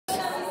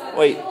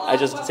Wait, I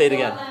just say it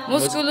again.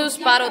 Musculus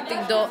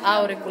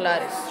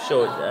parotidoauricularis.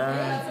 Show it.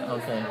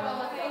 Okay.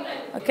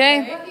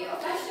 Okay.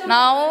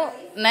 Now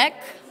neck.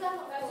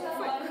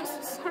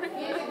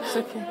 It's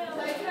okay.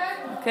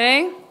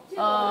 Okay.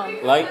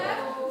 Light.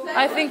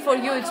 I think for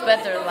you it's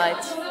better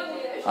light.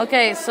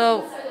 Okay,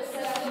 so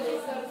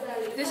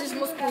This is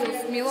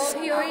musculus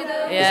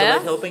milohyoideus. Is the yeah.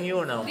 light helping you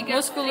or no?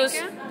 Musculus.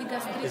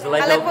 Is the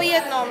light Ale po helping?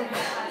 jednom.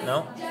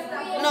 No.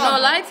 No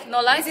light.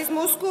 No light. This is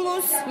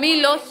musculus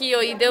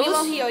Milohyoideus.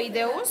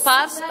 milohyoideus.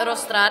 Pars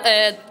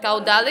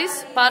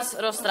caudalis. Pars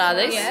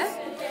rostralis. Yes.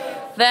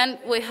 Then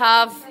we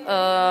have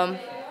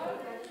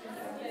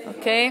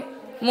okay,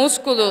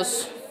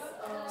 musculus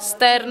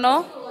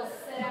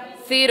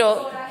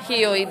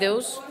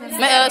sternothyroideus.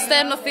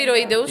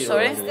 Sternothyroideus,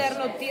 sorry.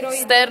 Sternothyroid.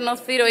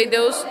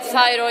 Sternothyroideus,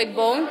 thyroid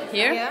bone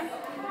here. Yeah.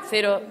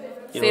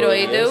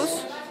 Thyroideus.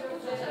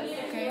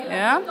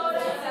 Yeah.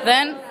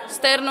 Then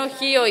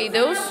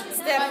sternohyoideus.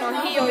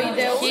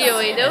 Sternohyoideus. And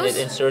Hyoideus. it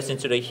inserts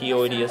into the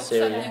hyoideus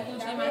area.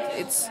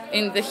 It's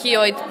in the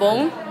hyoid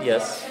bone.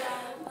 Yes.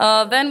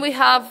 Then we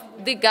have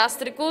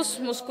digastricus,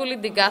 musculi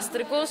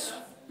digastricus.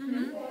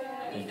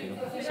 Thank you.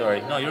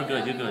 Sorry. No, you're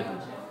good. You're good.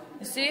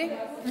 You see?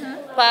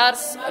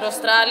 Pars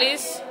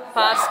rostralis,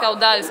 pars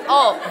caudalis.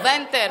 Oh,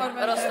 venter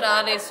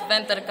rostralis,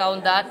 venter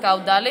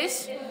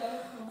caudalis.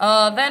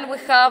 Then we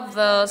have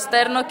the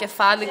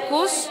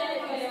sternocephalicus.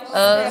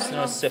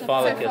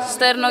 Cephalicus.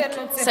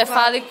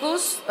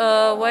 Sternocephalicus.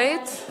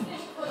 Wait.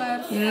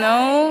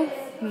 No.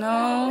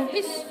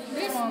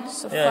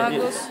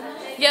 Cephalus.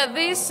 Yeah,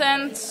 this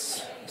and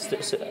This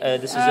is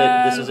it. This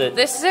is it.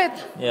 this is it.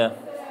 Yeah.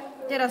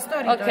 Teraz to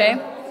Okay.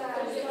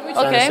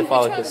 Okay.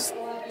 Cephalicus.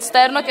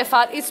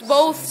 Sternocephalicus. It's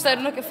both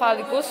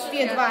sternocephalicus.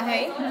 Tie dva,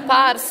 hej?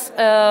 Pars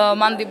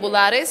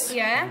mandibularis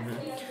Yeah.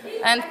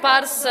 and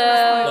pars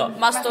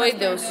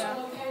mastoideus.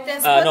 Ten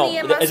No. spodný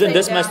je Isn't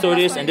this mastoidea.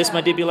 mastoideus and this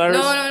mandibularis?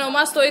 No,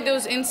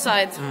 mastoideus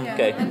inside.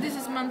 Okay. And this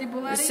is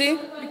mandibularis. You see?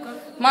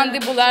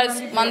 Mandibularis,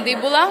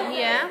 mandibula,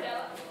 Yeah.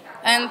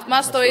 and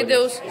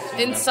mastoideus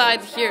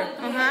inside here.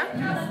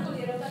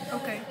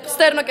 Okay.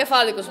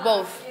 Sternocephalicus,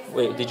 both.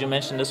 Wait, did you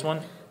mention this one?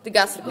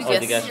 Digastricus, Oh,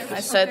 yes, digastricus.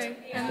 I said. Okay.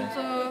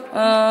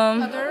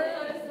 And other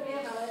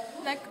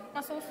neck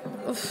muscles.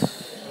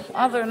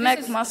 Other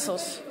neck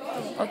muscles.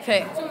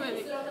 Okay.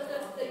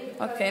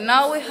 Okay,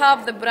 now we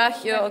have the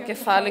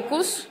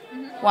brachiocephalicus,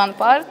 one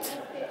part.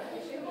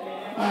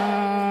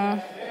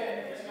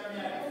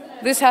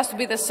 This has to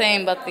be the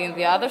same, but in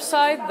the other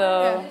side,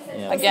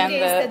 again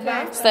the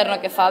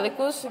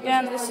sternocephalicus.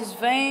 Again, this is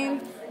vein.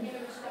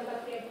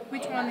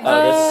 Which one is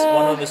That's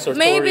one of the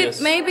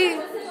sartorius. Maybe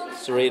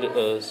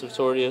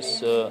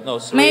Sartorius. No,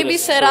 serratus. maybe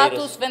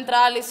serratus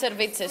ventralis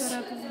cervicis.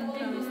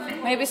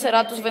 Maybe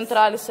serratus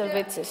ventralis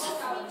cervicis.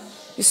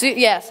 You see,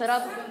 yeah,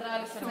 serratus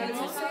ventralis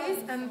cervicis.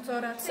 and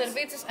thorax?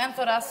 Cervicis and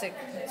thoracic.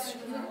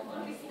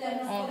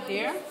 Oh,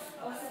 here.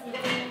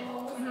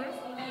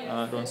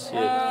 I don't see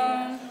it.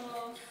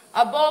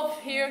 Above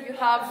here you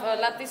have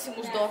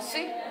latissimus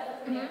dorsi.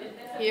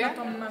 Here.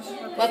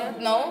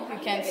 But no, you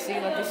can't see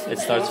latissimus It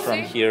starts dorsi. from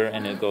here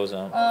and it goes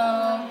out.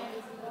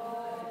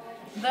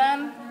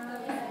 Then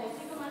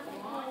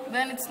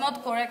it's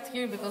not correct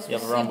here because we You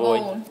have see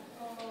rhomboid. bone.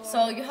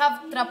 So you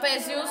have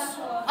trapezius.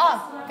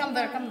 Ah, come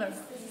there.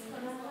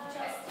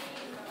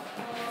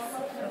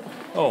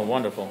 Oh,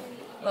 wonderful.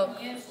 Look,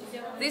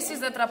 this is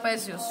the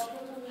trapezius.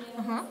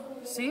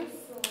 See?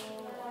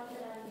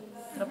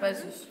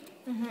 Trapezius.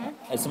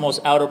 It's the most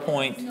outer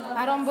point.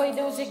 A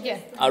rhomboideus je kde?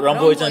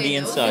 Rhomboid's on the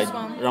Rhomboideus, inside. this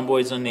one.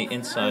 Rhomboid's on the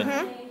inside.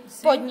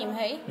 Pod ním,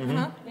 hej?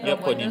 Yep,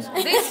 pod ním.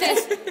 This is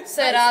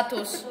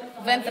serratus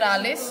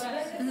ventralis.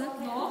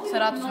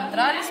 Serratus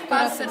ventralis,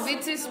 pars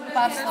cervicis,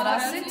 pars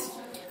thoracis.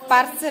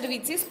 Pars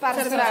cervicis, pars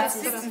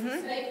thoracis.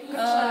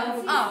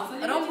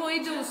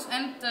 Rhomboideus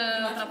and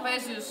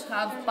trapezius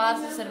have pars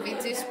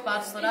cervicis,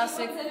 pars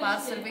thoracic,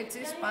 pars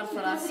cervicis, pars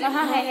thoracic.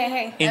 Aha,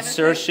 hej.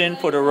 Insertion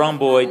for the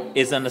rhomboid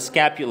is on the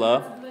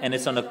scapula, and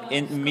it's on the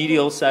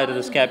medial side of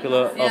the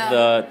scapula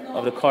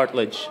of the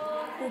cartilage.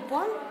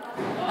 Kupon?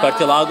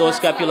 Cartilago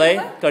scapulae,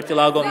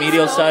 cartilago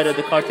medial side of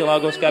the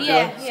cartilago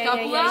scapula. Je.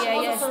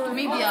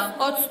 Medial.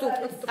 Odstup.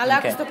 Ale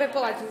ako to je po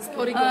latinsky?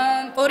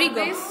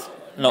 Origo.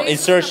 No,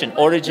 insertion.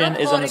 Origin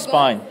is on the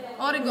spine.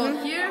 Origo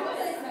here,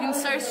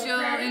 insertio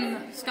in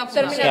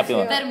scapula.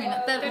 Scapula.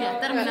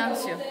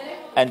 Terminatio.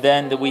 And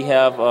then we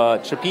have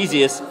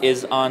trapezius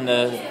is on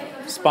the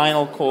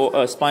spinal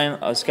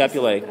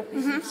scapulae,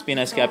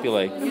 spina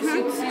scapulae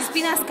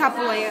Spina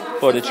scapula je.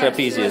 for the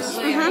trapezius.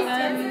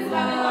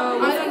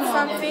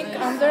 something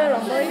under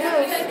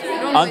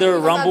rhomboideus? Under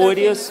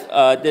rhomboideus,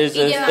 there's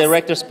a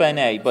erector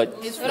spinae, but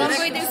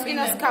Rhomboideus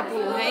spina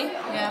scapulu, hej?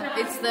 Yeah,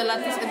 it's the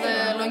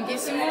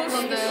longissimus,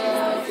 the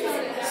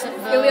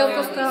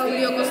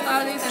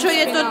Iliocostalis. Čo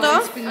je toto?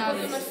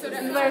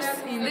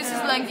 This is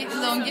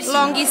longissimus.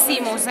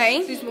 Longissimus,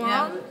 hej? This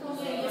one.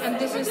 And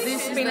this is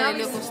This is the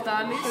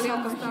iliocostalis. are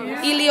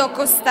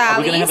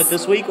we gonna have it Iliocostalis.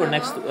 this week or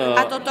next?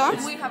 A toto?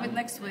 We have it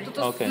next week.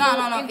 Okay. No.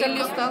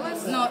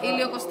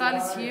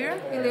 Iliocostalis here.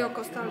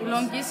 Iliocostalis.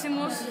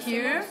 Longissimus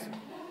here.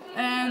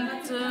 and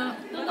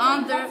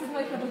under,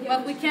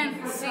 but we can't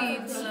see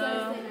it's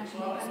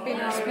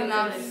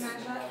spinalis.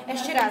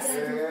 Ešte raz.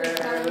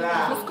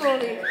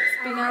 Musculi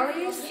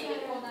spinalis,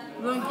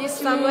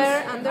 Longissimus. somewhere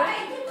under.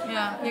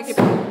 Yeah. Niekde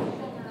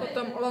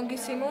potom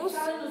longissimus,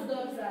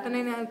 ten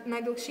je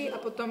najdlhší, a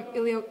potom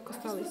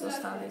iliocostalis.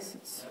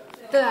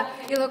 Teda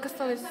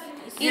iliocostalis.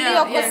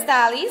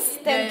 Iliocostalis,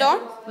 tento.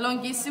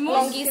 Longissimus.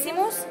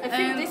 Longissimus. I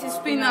think this is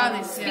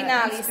spinalis.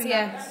 Spinalis,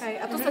 je. Hej,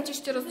 a to sa tiež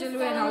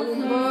rozdeľuje na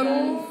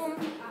lumborum,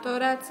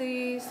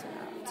 thoracis,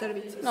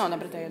 cervicis. No,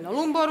 dobre, to je jedno.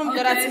 Lumborum,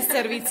 thoracis,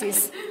 cervicis.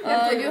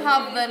 You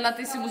have the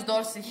latissimus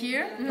dorsi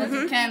here that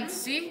you can't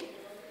see.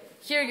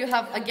 Here you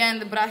have again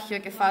the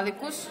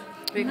brachiocephalicus,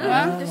 big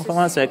one. Hold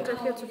on a sec.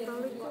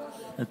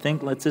 I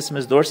think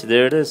latissimus dorsi.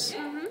 There it is.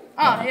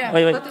 Ah, yeah.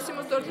 Wait.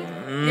 Latissimus dorsi?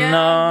 Yeah,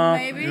 No,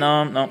 maybe.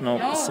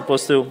 no. It's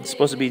supposed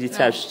to be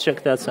detached.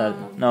 Check that side.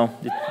 No,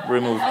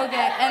 removed.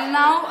 Okay, and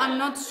now I'm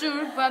not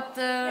sure, but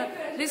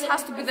this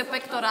has to be the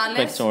pectoralis.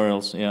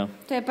 Pectorals, yeah.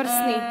 To je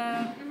prsný.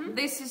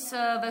 This is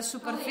the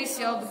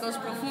superficial because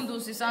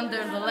profundus is under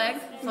the leg,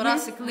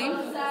 thoracic limb,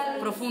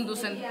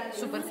 profundus and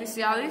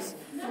superficialis.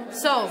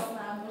 So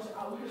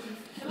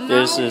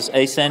This is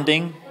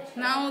ascending.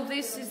 now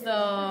this is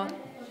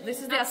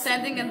the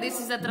ascending and this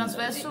is the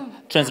transversum.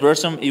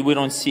 Transversum, we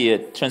don't see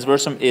it.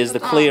 Transversum is the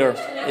clear.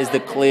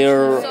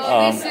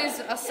 So this is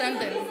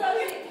ascending.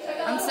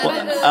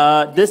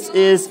 This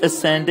is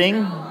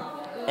ascending,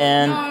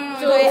 and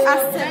To je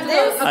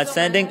ascendens.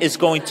 ascending is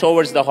going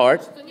towards the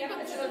heart.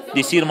 Do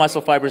you see the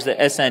muscle fibers that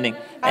are ascending?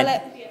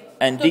 Ale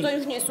And toto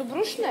už nie sú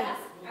brušné.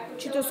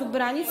 Či to sú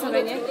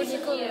branicové, nie?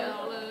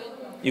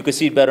 you can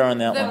see it better on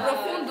that The one.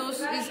 profundus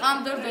is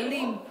under the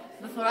limb,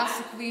 the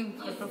thoracic limb,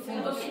 the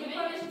profundus.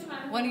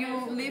 When you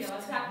lift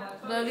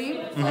the limb,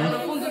 the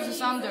profundus is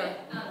under.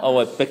 Oh,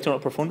 what, pectoral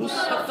profundus?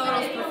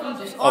 Pectoris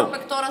profundus or Oh.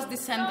 pectoris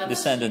descendens.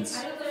 Descendants.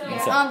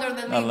 It's Okay. under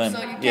the limb, limb.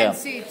 so you Yeah. can't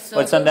see it. So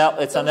Well,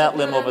 it's on that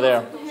limb over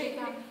there.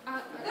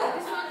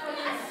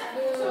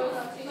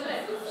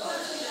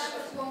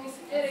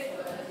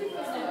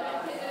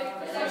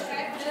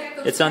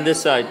 It's on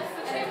this side.